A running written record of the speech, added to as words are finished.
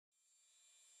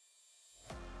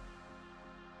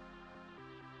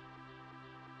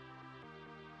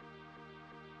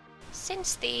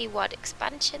Since the WoD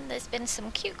expansion, there's been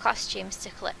some cute costumes to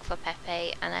collect for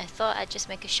Pepe, and I thought I'd just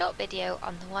make a short video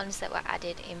on the ones that were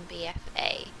added in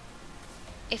BfA.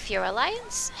 If you're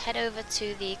Alliance, head over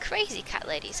to the Crazy Cat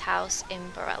Lady's house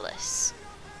in Boralas.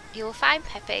 You will find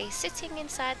Pepe sitting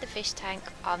inside the fish tank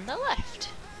on the left.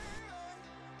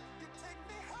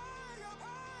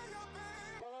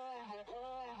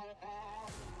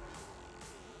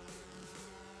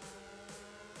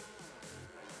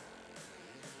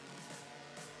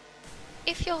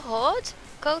 If you're Horde,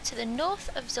 go to the North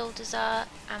of Zuldazar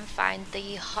and find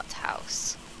the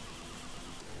hothouse.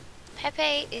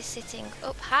 Pepe is sitting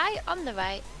up high on the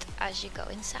right as you go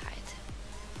inside.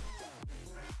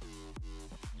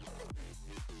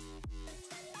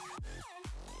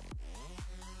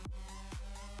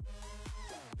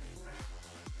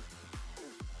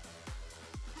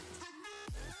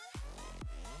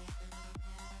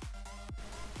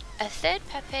 A third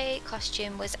Pepe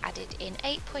costume was added in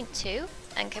 8.2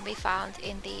 and can be found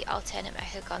in the alternate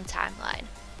Mechagon timeline.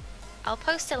 I'll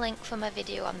post a link for my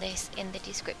video on this in the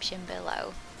description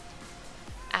below.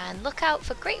 And look out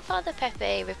for Greatfather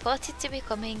Pepe, reported to be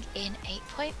coming in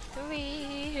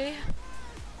 8.3.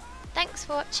 Thanks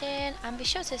for watching and be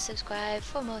sure to subscribe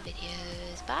for more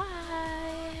videos.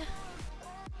 Bye!